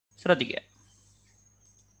ശ്രദ്ധിക്കുക.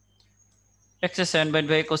 Exercise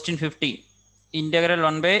 7.5 question 15. Integral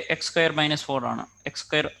 1 by x square minus 4 ആണ്. x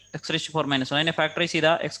raised to 4 minus 1. അതിനെ factorise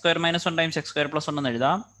ചെയ്താൽ x square minus 1 times x square plus 1 എന്ന്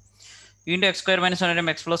എഴുതാം. വീണ്ടും x square minus 1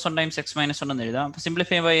 x plus 1 times x minus 1 എന്ന് എഴുതാം. അപ്പോൾ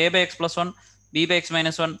സിംപ്ലിഫൈ ചെയ്യുമ്പോൾ a by x plus 1 b by x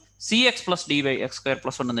minus 1 cx plus d by x square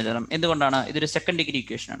plus 1 എന്ന് എഴുതാം. എന്തുകൊണ്ടാണ്? ഇതൊരു സെക്കൻഡ് ഡിഗ്രി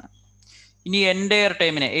ഇക്വേഷൻ ആണ്. ഇനി എൻറ്റയർ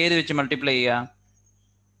ടൈമിനെ ഏത് വെച്ച് മൾട്ടിപ്ലൈ ചെയ്യുക?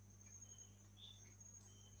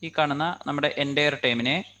 ഈ കാണുന്ന നമ്മുടെ എൻറ്റയർ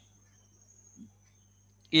ടൈമിനെ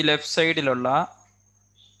ഈ ലെഫ്റ്റ് സൈഡിലുള്ള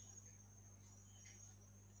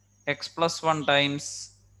x plus 1 times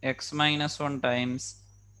x minus 1 times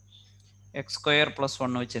x square plus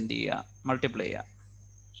 1 വെച്ച് എന്ത് ചെയ്യുക? മൾട്ടിപ്ലൈ ചെയ്യുക.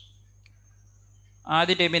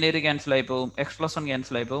 ആദ്യ ടൈമിന് ഏത് ക്യാൻസൽ ആയി പോകും? x plus 1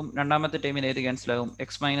 ക്യാൻസൽ ആയി പോകും. രണ്ടാമത്തെ ടൈമിന് ഏത് ക്യാൻസൽ ആകും? x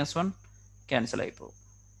minus 1 ക്യാൻസൽ ആയി പോകും.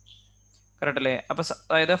 കറക്റ്റ് അല്ലേ? അപ്പോൾ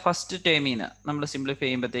അതായത് ഫസ്റ്റ് ടൈമിന് നമ്മൾ സിംപ്ലിഫൈ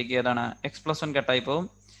ചെയ്യുമ്പോഴത്തേക്ക് ഏതാണ്? x plus 1 കട്ടായി പോകും.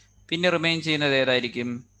 പിന്നെ റിമെയിൻ ചെയ്യുന്നത്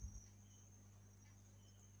ഏതായിരിക്കും?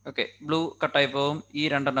 ഓക്കെ, ബ്ലൂ കട്ടായി പോകും. ഈ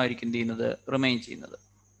രണ്ടെണ്ണം ആയിരിക്കും എന്ത് ചെയ്യുന്നത്? റിമെയിൻ ചെയ്യുന്നത്.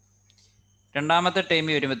 രണ്ടാമത്തെ ടൈം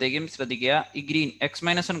വരുമ്പോഴത്തേക്കും ശ്രദ്ധിക്കുക, ഈ ഗ്രീൻ x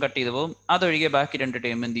minus 1 കട്ട് ചെയ്ത് പോകും. അതൊഴികെ ബാക്കി രണ്ട്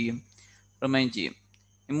ടൈം എന്ത് ചെയ്യും? റിമെയിൻ ചെയ്യും.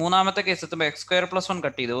 ഈ മൂന്നാമത്തെ കേസ് എത്തുമ്പോൾ x square plus 1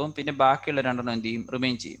 കട്ട് ചെയ്ത് പോകും. പിന്നെ ബാക്കിയുള്ള രണ്ടെണ്ണം എന്ത് ചെയ്യും?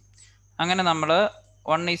 റിമെയിൻ ചെയ്യും. അങ്ങനെ നമ്മൾ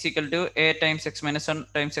 1 is equal to a times x minus 1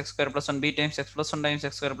 times x square plus 1 b times x plus 1 times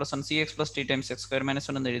x square plus 1 cx plus t times x square minus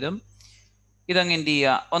 1 എന്ന് എഴുതും. ഇതങ്ങ് എന്ത്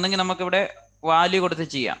ചെയ്യുക? ഒന്നെങ്കിൽ നമുക്കിവിടെ വാല്യൂ കൊടുത്ത്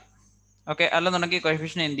ചെയ്യാം. ഓക്കെ, അല്ലെന്നുണ്ടെങ്കിൽ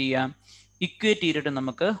കോഎഫിഷ്യന്റ് എന്ത് ചെയ്യാം? ഇക്വേറ്റ് ചെയ്തിട്ട്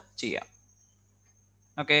നമുക്ക് ചെയ്യാം.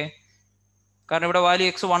 ഓക്കെ, കാരണം ഇവിടെ വാല്യൂ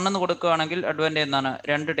x 1 എന്ന് കൊടുക്കുകയാണെങ്കിൽ അഡ്വാൻറ്റേജ് എന്താണ്?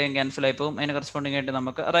 രണ്ട് ടൈം ക്യാൻസൽ ആയി പോകും. അതിന് കറസ്പോണ്ടിങ് ആയിട്ട്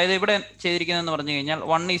നമുക്ക്, അതായത് ഇവിടെ ചെയ്തിരിക്കുന്നതെന്ന് പറഞ്ഞു കഴിഞ്ഞാൽ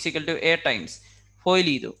 1 is equal to a times foil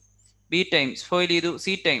ചെയ്തു, b ടൈംസ് ഫോയിൽ ചെയ്തു,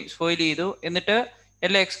 c ടൈംസ് ഫോയിൽ ചെയ്തു, എന്നിട്ട്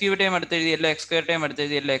എല്ലാ എക്സ് ക്യൂബ് ടൈം എടുത്തെഴുതി, എല്ലാ എക്സ് സ്ക്വയർ ടൈം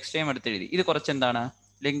എടുത്തെഴുതി, എല്ലാ എക്സ് ടൈം എടുത്തെഴുതി. ഇത് കുറച്ച് എന്താണ്?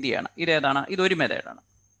 ലെങ്തിയാണ്. ഇതേതാണ്? ഇതൊരു മെത്തേഡാണ്.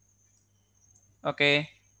 ഓക്കെ,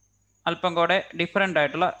 അല്പം കൂടെ ഡിഫറെൻ്റ്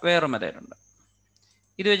ആയിട്ടുള്ള വേറെ മെത്തേഡുണ്ട്.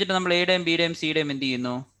 ഇത് വെച്ചിട്ട് നമ്മൾ എയുടെയും ബിയുടെയും സിയുടെയും എന്ത്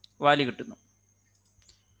ചെയ്യുന്നു? വാല്യൂ കിട്ടുന്നു.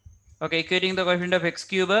 Okay, equating the coefficient of X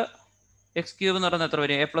cube എന്ന് പറയുന്നത് എത്ര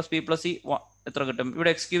വരും? A plus B plus C എത്ര കിട്ടും? ഇവിടെ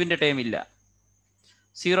എക്സ് ക്യൂബിൻ്റെ ടൈം ഇല്ല,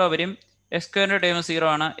 0 വരും. എക്സ് സ്ക്വയറിൻ്റെ ടൈം 0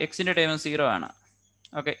 ആണ്, എക്സിൻ്റെ ടൈം 0 ആണ്.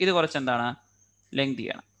 ഓക്കെ, ഇത് കുറച്ച് എന്താണ്?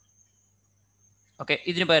 ലെങ്തിയാണ്. ഓക്കെ,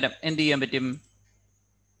 ഇതിന് പകരം എന്ത് ചെയ്യാൻ പറ്റും?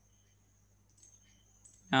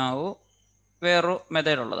 വേറൊരു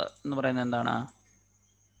മെത്തേഡ് ഉള്ളത് എന്ന് പറയുന്നത് എന്താണ്?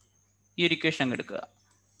 ഈ ഒരു ഇക്വേഷൻ അങ്ങ് എടുക്കുക.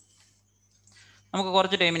 നമുക്ക്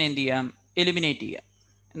കുറച്ച് ടൈമിനെ എന്ത് ചെയ്യാം? എലിമിനേറ്റ് ചെയ്യാം.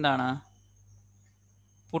 എന്താണ്?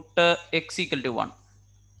 Puttu X equal to 1.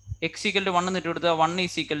 X equal to 1 എന്നിട്ട് കൊടുത്താൽ 1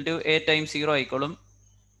 is equal to A times 0 ആയിക്കോളും,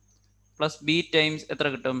 പ്ലസ് ബി ടൈംസ് എത്ര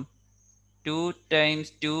കിട്ടും? 2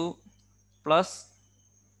 times 2 plus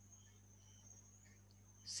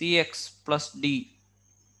C X plus D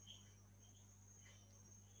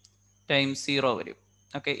times 0 വരും.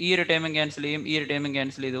 ഓക്കെ, ഈ ഒരു ടൈമും ക്യാൻസൽ ചെയ്യും, ഈ ഒരു ടൈമും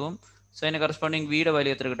ക്യാൻസൽ ചെയ്തു പോകും. സോ അതിന് കറസ്പോണ്ടിങ് വിയുടെ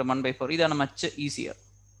വാല്യൂ എത്ര കിട്ടും? 1/4. ഇതാണ് മച്ച് ഈസിയർ.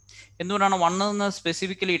 എന്തുകൊണ്ടാണ് 1 എന്ന്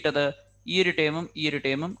സ്പെസിഫിക്കലി ഇട്ടത്? ഈ ഒരു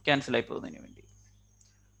ടൈമും ക്യാൻസൽ ആയി പോകുന്നതിന് വേണ്ടി.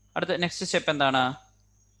 അടുത്ത നെക്സ്റ്റ് സ്റ്റെപ്പ് എന്താണ്?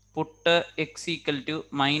 Puttu X equal to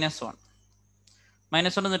 -1.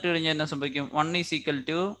 -1 എന്നിട്ട് കഴിഞ്ഞാൽ എന്താ സംഭവിക്കും? 1 is equal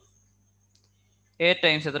to A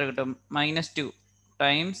times എത്ര കിട്ടും? -2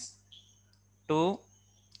 ടൈംസ് 2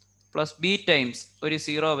 പ്ലസ് ബി ടൈംസ് ഒരു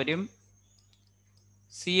 0 വരും,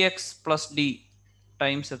 C X plus D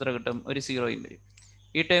times എത്ര കിട്ടും? ഒരു 0യും വരും.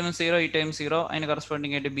 ഈ ടൈം 0, ഈ ടൈം 0. അതിന്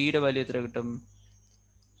കറസ്പോണ്ടിങ് ആയിട്ട് ബിയുടെ വാല്യൂ എത്ര കിട്ടും?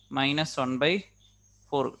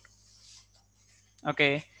 -1/4 കിട്ടും. ഓക്കെ,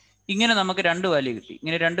 ഇങ്ങനെ നമുക്ക് രണ്ട് വാല്യൂ കിട്ടി.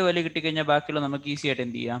 ഇങ്ങനെ രണ്ട് വാല്യൂ കിട്ടിക്കഴിഞ്ഞാൽ ബാക്കിയുള്ള നമുക്ക് ഈസി ആയിട്ട്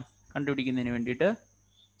എന്ത് ചെയ്യാം? കണ്ടുപിടിക്കുന്നതിന് വേണ്ടിയിട്ട്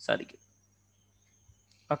സാധിക്കും.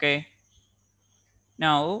 ഓക്കെ,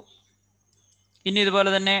 നൗ ഇനി ഇതുപോലെ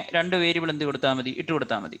തന്നെ രണ്ട് വേരിയബിൾ എന്ത് കൊടുത്താൽ മതി? ഇട്ട്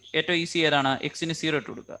കൊടുത്താൽ മതി. ഏറ്റവും ഈസി ഏതാണ്? എക്സിന് 0 ഇട്ട്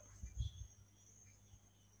കൊടുക്കുക.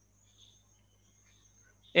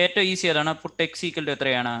 ഏറ്റവും ഈസി ഏതാണ്? പുട്ട് എക്സ് ഈക്വൽ ടു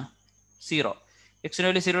എത്രയാണ്? 0. എക്സിന്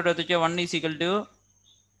വേണ്ടി 0 ഇട്ട് എത്തിച്ചാൽ 1 is equal to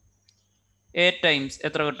A times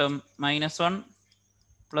എത്ര കിട്ടും? -1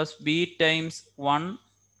 plus B times 1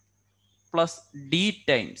 plus D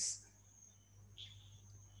times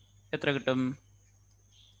എത്ര കിട്ടും?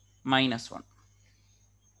 -1.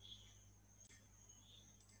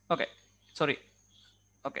 Okay, sorry.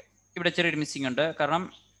 ഓക്കെ, ഇവിടെ ചെറിയൊരു മിസ്സിംഗ് ഉണ്ട്. കാരണം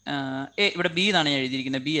എ ഇവിടെ ബി എന്നാണ് ഞാൻ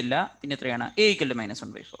എഴുതിയിരിക്കുന്നത്, ബി അല്ല. പിന്നെ എത്രയാണ്? A equal to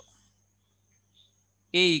 -1/4.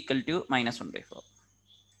 A equal to -1/4.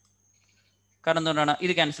 കാരണം എന്തുകൊണ്ടാണ്?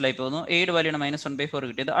 ഇത് ക്യാൻസൽ ആയി പോകുന്നു. എയുടെ വാല്യൂ ആണ് -1/4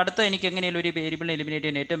 കിട്ടിയത്. അടുത്ത എനിക്ക് എങ്ങനെയും ഒരു വേരിയബിളിനെ എലിമിനേറ്റ്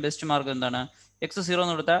ചെയ്യാൻ ഏറ്റവും ബെസ്റ്റ് മാർഗ്ഗം എന്താണ്? എക്സ് 0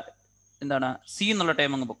 എന്ന് കൊടുത്താൽ എന്താണ്? സി എന്നുള്ള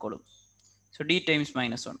ടൈം അങ്ങ് പൊക്കോളും. So D times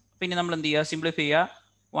 -1. പിന്നെ നമ്മൾ എന്ത് ചെയ്യുക? സിംപ്ലിഫൈ ചെയ്യുക.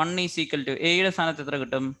 1 ഈസ് ഈക്വൽ ടു എയുടെ സ്ഥാനത്ത് എത്ര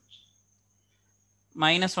കിട്ടും?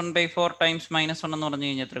 -1/4 ടൈംസ് -1 എന്ന് പറഞ്ഞു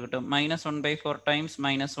കഴിഞ്ഞാൽ എത്ര കിട്ടും? -1/4 ടൈംസ്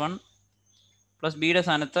 -1 പ്ലസ് ബിയുടെ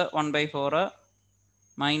സ്ഥാനത്ത് 1/4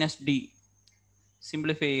 മൈനസ് ഡി.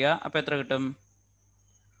 സിംപ്ലിഫൈ ചെയ്യുക. അപ്പോൾ എത്ര കിട്ടും?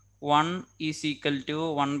 1 is equal to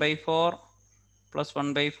 1/4 plus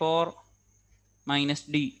 1/4 minus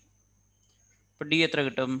D. അപ്പോൾ ഡി എത്ര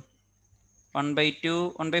കിട്ടും? 1/2.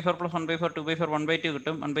 1/4 പ്ലസ് 1/4 2/4 1/2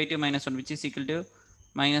 കിട്ടും. 1/2 minus 1 which is equal to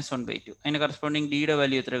 -1/2. അതിന് കറസ്പോണ്ടിങ് ഡിയുടെ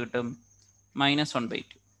വാല്യൂ എത്ര കിട്ടും?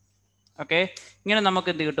 -1/2. ഓക്കെ, ഇങ്ങനെ നമുക്ക്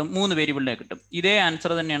എന്ത് കിട്ടും? 3 വേരിയബിളിനെ കിട്ടും. ഇതേ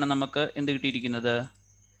ആൻസർ തന്നെയാണ് നമുക്ക് എന്ത് കിട്ടിയിരിക്കുന്നത്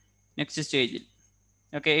നെക്സ്റ്റ് സ്റ്റേജിൽ.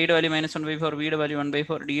 ഓക്കെ, എയുടെ വാല്യൂ -1/4, ബിയുടെ വാല്യൂ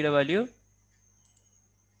 1/4, ഡിയുടെ വാല്യൂ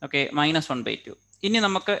ഓക്കെ -1/2. ഇനി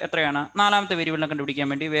നമുക്ക് എത്രയാണ്? നാലാമത്തെ വേരിയബിളിനെ കണ്ടുപിടിക്കാൻ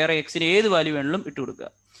വേണ്ടി വേറെ എക്സിന് ഏത് വാല്യൂ വേണമെങ്കിലും ഇട്ട് കൊടുക്കുക,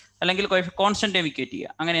 അല്ലെങ്കിൽ കോൺസ്റ്റന്റ് ടൈം ഇക്വേറ്റ്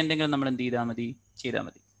ചെയ്യുക. അങ്ങനെ എന്തെങ്കിലും നമ്മൾ എന്ത് ചെയ്താൽ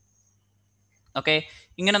മതി. ഓക്കെ,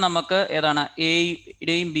 ഇങ്ങനെ നമുക്ക് ഏതാണ്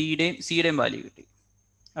എയുടെയും ബിയുടെയും സിയുടെയും വാല്യൂ കിട്ടി.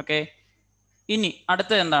 ഓക്കെ, ഇനി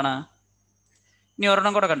അടുത്തത് എന്താണ്? ഇനി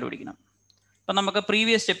ഒരെണ്ണം കൂടെ കണ്ടുപിടിക്കണം. അപ്പം നമുക്ക്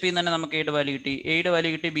പ്രീവിയസ് സ്റ്റെപ്പിൽ നിന്ന് തന്നെ നമുക്ക് എയുടെ വാല്യൂ കിട്ടി, എയുടെ വാല്യൂ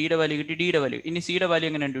കിട്ടി, ബിയുടെ വാല്യൂ കിട്ടി, ഡിയുടെ വാല്യൂ. ഇനി സിയുടെ വാല്യൂ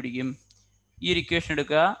എങ്ങനെ കണ്ടുപിടിക്കും? ഈ ഒരു ഇക്വേഷൻ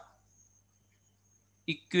എടുക്കുക,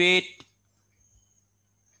 equate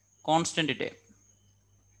constant time.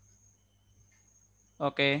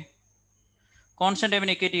 Okay, constant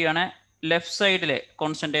ടൈമിനെ equate ചെയ്യുകയാണെങ്കിൽ ലെഫ്റ്റ് സൈഡിലെ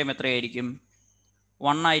കോൺസ്റ്റന്റ് ടൈം എത്രയായിരിക്കും?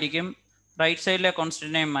 1 ആയിരിക്കും. റൈറ്റ് സൈഡിലെ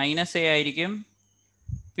കോൺസ്റ്റന്റ് ടൈം -a ആയിരിക്കും.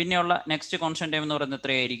 പിന്നെയുള്ള നെക്സ്റ്റ് കോൺസ്റ്റന്റ് ടൈം എന്ന് പറയുന്നത്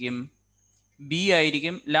എത്രയായിരിക്കും? b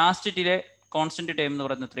ആയിരിക്കും. ലാസ്റ്റിലെ കോൺസ്റ്റന്റ് ടൈം എന്ന്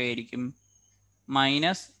പറയുന്നത് എത്രയായിരിക്കും?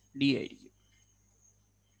 -d ആയിരിക്കും.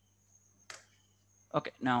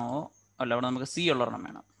 ഓക്കെ, അവിടെ നമുക്ക് സി ഉള്ളൊരെണ്ണം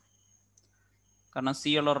വേണം. കാരണം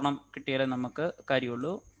സി ഉള്ളൊരെണ്ണം കിട്ടിയാലേ നമുക്ക്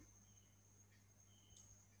കാര്യമുള്ളൂ.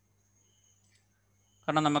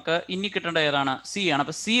 കാരണം നമുക്ക് ഇനി കിട്ടേണ്ട ഏതാണ്? സി ആണ്.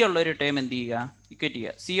 അപ്പോൾ സി ഉള്ള ഒരു ടേം എന്ത് ചെയ്യുക? ഇക്വേറ്റ്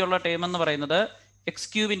ചെയ്യുക. സി ഉള്ള ടേം എന്ന് പറയുന്നത്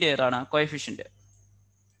x³ ഏതാണ്? Coefficient.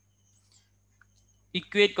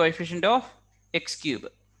 Equate coefficient of x³.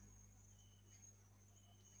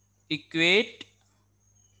 Equate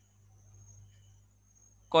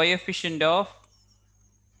coefficient of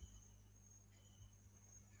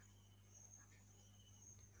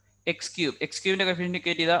x³. x³ coefficient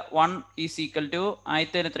equate ചെയ്താൽ 1 ഈസ് ഈക്വൽ ടു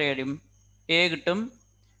ആദ്യത്തേന് എത്രയായിരിക്കും? എ കിട്ടും.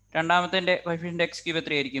 രണ്ടാമത്തെ കോഎഫിഷ്യന്റ് x³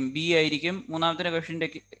 എത്രയായിരിക്കും? ബി ആയിരിക്കും. മൂന്നാമത്തെ കോഎഫിഷ്യന്റ്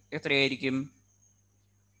എത്രയായിരിക്കും?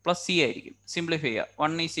 പ്ലസ് സി ആയിരിക്കും. സിംപ്ലിഫൈ ചെയ്യുക.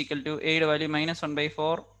 1 ഈസ് ഈക്വൽ ടു എയുടെ വാല്യൂ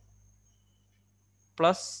 -1/4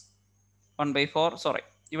 പ്ലസ് 1/4. സോറി,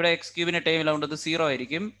 ഇവിടെ x³ ടൈമിലാവുന്നത് 0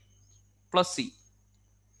 ആയിരിക്കും. Plus C.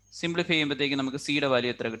 സിംപ്ലിഫൈ ചെയ്യുമ്പോഴത്തേക്കും നമുക്ക് സിയുടെ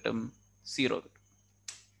വാല്യൂ എത്ര കിട്ടും? 0 കിട്ടും.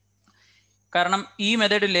 കാരണം ഈ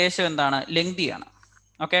മെത്തേഡ് ലേശം എന്താണ്? ലെങ്തിയാണ്.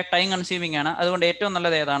 ഓക്കെ, ടൈം കൺസ്യൂമിംഗ് ആണ്. അതുകൊണ്ട് ഏറ്റവും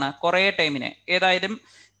നല്ലത് ഏതാണ്? കുറേ ടൈമിനെ, ഏതായാലും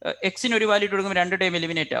എക്സിന് ഒരു വാല്യൂ ഇട്ട് കൊടുക്കുമ്പോൾ 2 ടൈം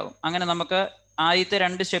എലിമിനേറ്റ് ആകും. അങ്ങനെ നമുക്ക് ആദ്യത്തെ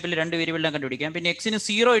 2 സ്റ്റെപ്പിൽ 2 വേരിയബിളിനെ കണ്ടുപിടിക്കാം. പിന്നെ എക്സിന്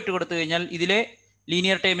 0 ഇട്ട് കൊടുത്തു കഴിഞ്ഞാൽ ഇതിലെ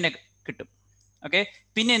ലീനിയർ ടൈമിനെ കിട്ടും. ഓക്കെ,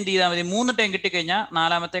 പിന്നെ എന്ത് ചെയ്താൽ മതി? 3 ടൈം കിട്ടിക്കഴിഞ്ഞാൽ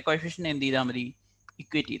നാലാമത്തെ കോഎഫിഷ്യന്റ് എന്ത് ചെയ്താൽ മതി?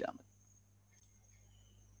 ഇക്വേറ്റ് ചെയ്താൽ മതി.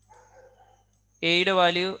 എയുടെ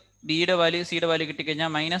വാല്യൂ, ബിയുടെ വാല്യൂ, സിയുടെ വാല്യൂ കിട്ടിക്കഴിഞ്ഞാൽ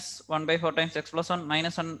 -1/4 times x + 1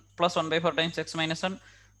 -1 plus 1/4 times x - 1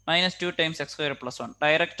 -2 times x² + 1.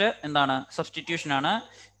 Direct എന്താണ്? സബ്സ്റ്റിറ്റ്യൂഷൻ ആണ്.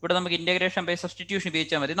 ഇവിടെ നമുക്ക് ഇന്റഗ്രേഷൻ ബൈ സബ്സ്റ്റിറ്റ്യൂഷൻ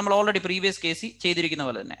ഉപയോഗിച്ചാൽ മതി. നമ്മൾ ഓൾറെഡി പ്രീവിയസ് കേസിൽ ചെയ്തിരിക്കുന്ന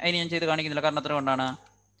പോലെ തന്നെ. അതിന് ഞാൻ ചെയ്ത് കാണിക്കുന്നില്ല. കാരണം അത്ര കൊണ്ടാണ്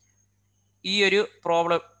ഈ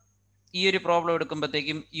ഒരു പ്രോബ്ലം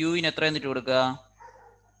എടുക്കുമ്പോഴത്തേക്കും യുവിന് എത്ര എന്നിട്ട് കൊടുക്കുക?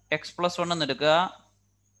 x + 1 എന്ന് എടുക്കുക.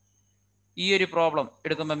 ഈ ഒരു പ്രോബ്ലം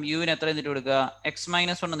എടുക്കുമ്പം യുവിന് എത്ര എന്നിട്ട് കൊടുക്കുക? x -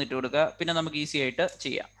 1 എന്നിട്ട് കൊടുക്കുക. പിന്നെ നമുക്ക് ഈസി ആയിട്ട്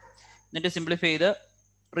ചെയ്യാം. എന്നിട്ട് സിംപ്ലിഫൈ ചെയ്ത്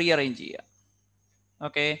റീഅറേഞ്ച് ചെയ്യുക.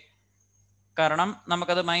 ഓക്കെ, കാരണം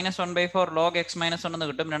നമുക്കത് -1/4 log x - 1 എന്ന്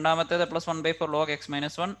കിട്ടും. രണ്ടാമത്തേത് +1/4 log x -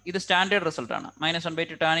 1. ഇത് സ്റ്റാൻഡേർഡ് റിസൾട്ട് ആണ്.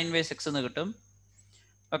 -1/2 tan ഇൻവേഴ്സ് x എന്ന് കിട്ടും.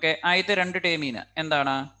 ഓക്കെ, ആദ്യത്തെ 2 ടേമിന്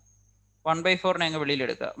എന്താണ്? 1/4 അങ്ങ്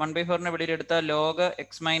വെളിയിലെടുക്കുക. 1/4 വെളിയിലെടുത്താൽ log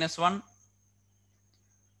x - 1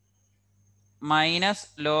 minus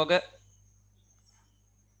log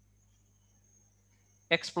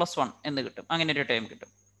x + 1 എന്ന് കിട്ടും. അങ്ങനെ ഒരു ടൈം കിട്ടും.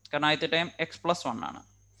 കാരണം ആദ്യത്തെ ടൈം x + 1 ആണ്.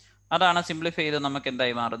 അതാണ് സിംപ്ലിഫൈ ചെയ്ത് നമുക്ക്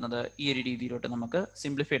എന്തായി മാറുന്നത്? ഈ ഒരു രീതിയിലോട്ട് നമുക്ക്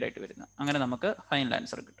സിംപ്ലിഫൈഡ് ആയിട്ട് വരുന്നത്. അങ്ങനെ നമുക്ക് ഫൈനൽ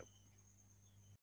ആൻസർ കിട്ടും.